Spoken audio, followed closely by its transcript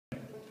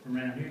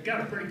around here.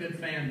 Got a pretty good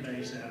fan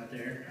base out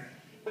there,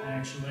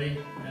 actually.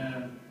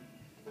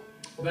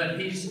 But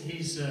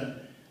he's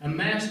a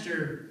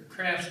master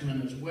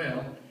craftsman as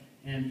well,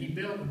 and he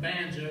built a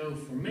banjo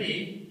for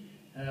me,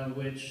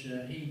 which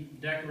he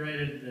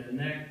decorated the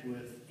neck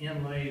with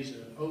inlays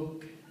of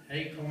oak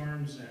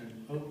acorns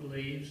and oak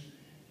leaves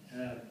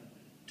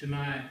to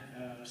my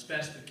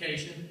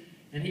specification.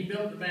 And he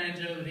built the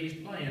banjo that he's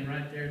playing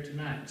right there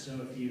tonight.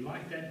 So if you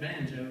like that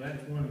banjo,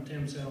 that's one of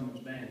Tim Selman's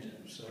banjos.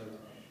 So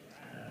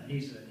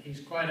he's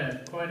quite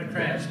a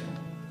craftsman.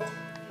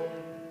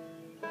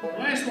 The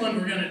last one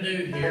we're going to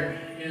do here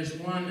is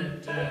one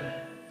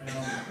that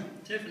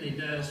Tiffany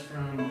does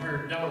from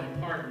her Dolly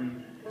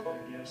Parton,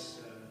 I guess,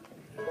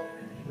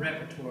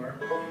 repertoire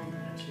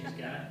that she's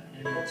got,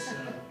 and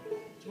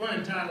it's one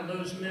entitled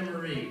 "Those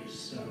Memories."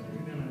 So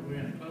we're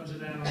gonna close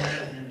it out on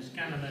that, and it's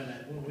kind of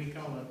what we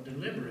call a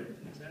deliberate.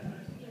 Is that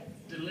right? Yes.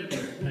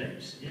 Deliberate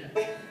pace. Yeah.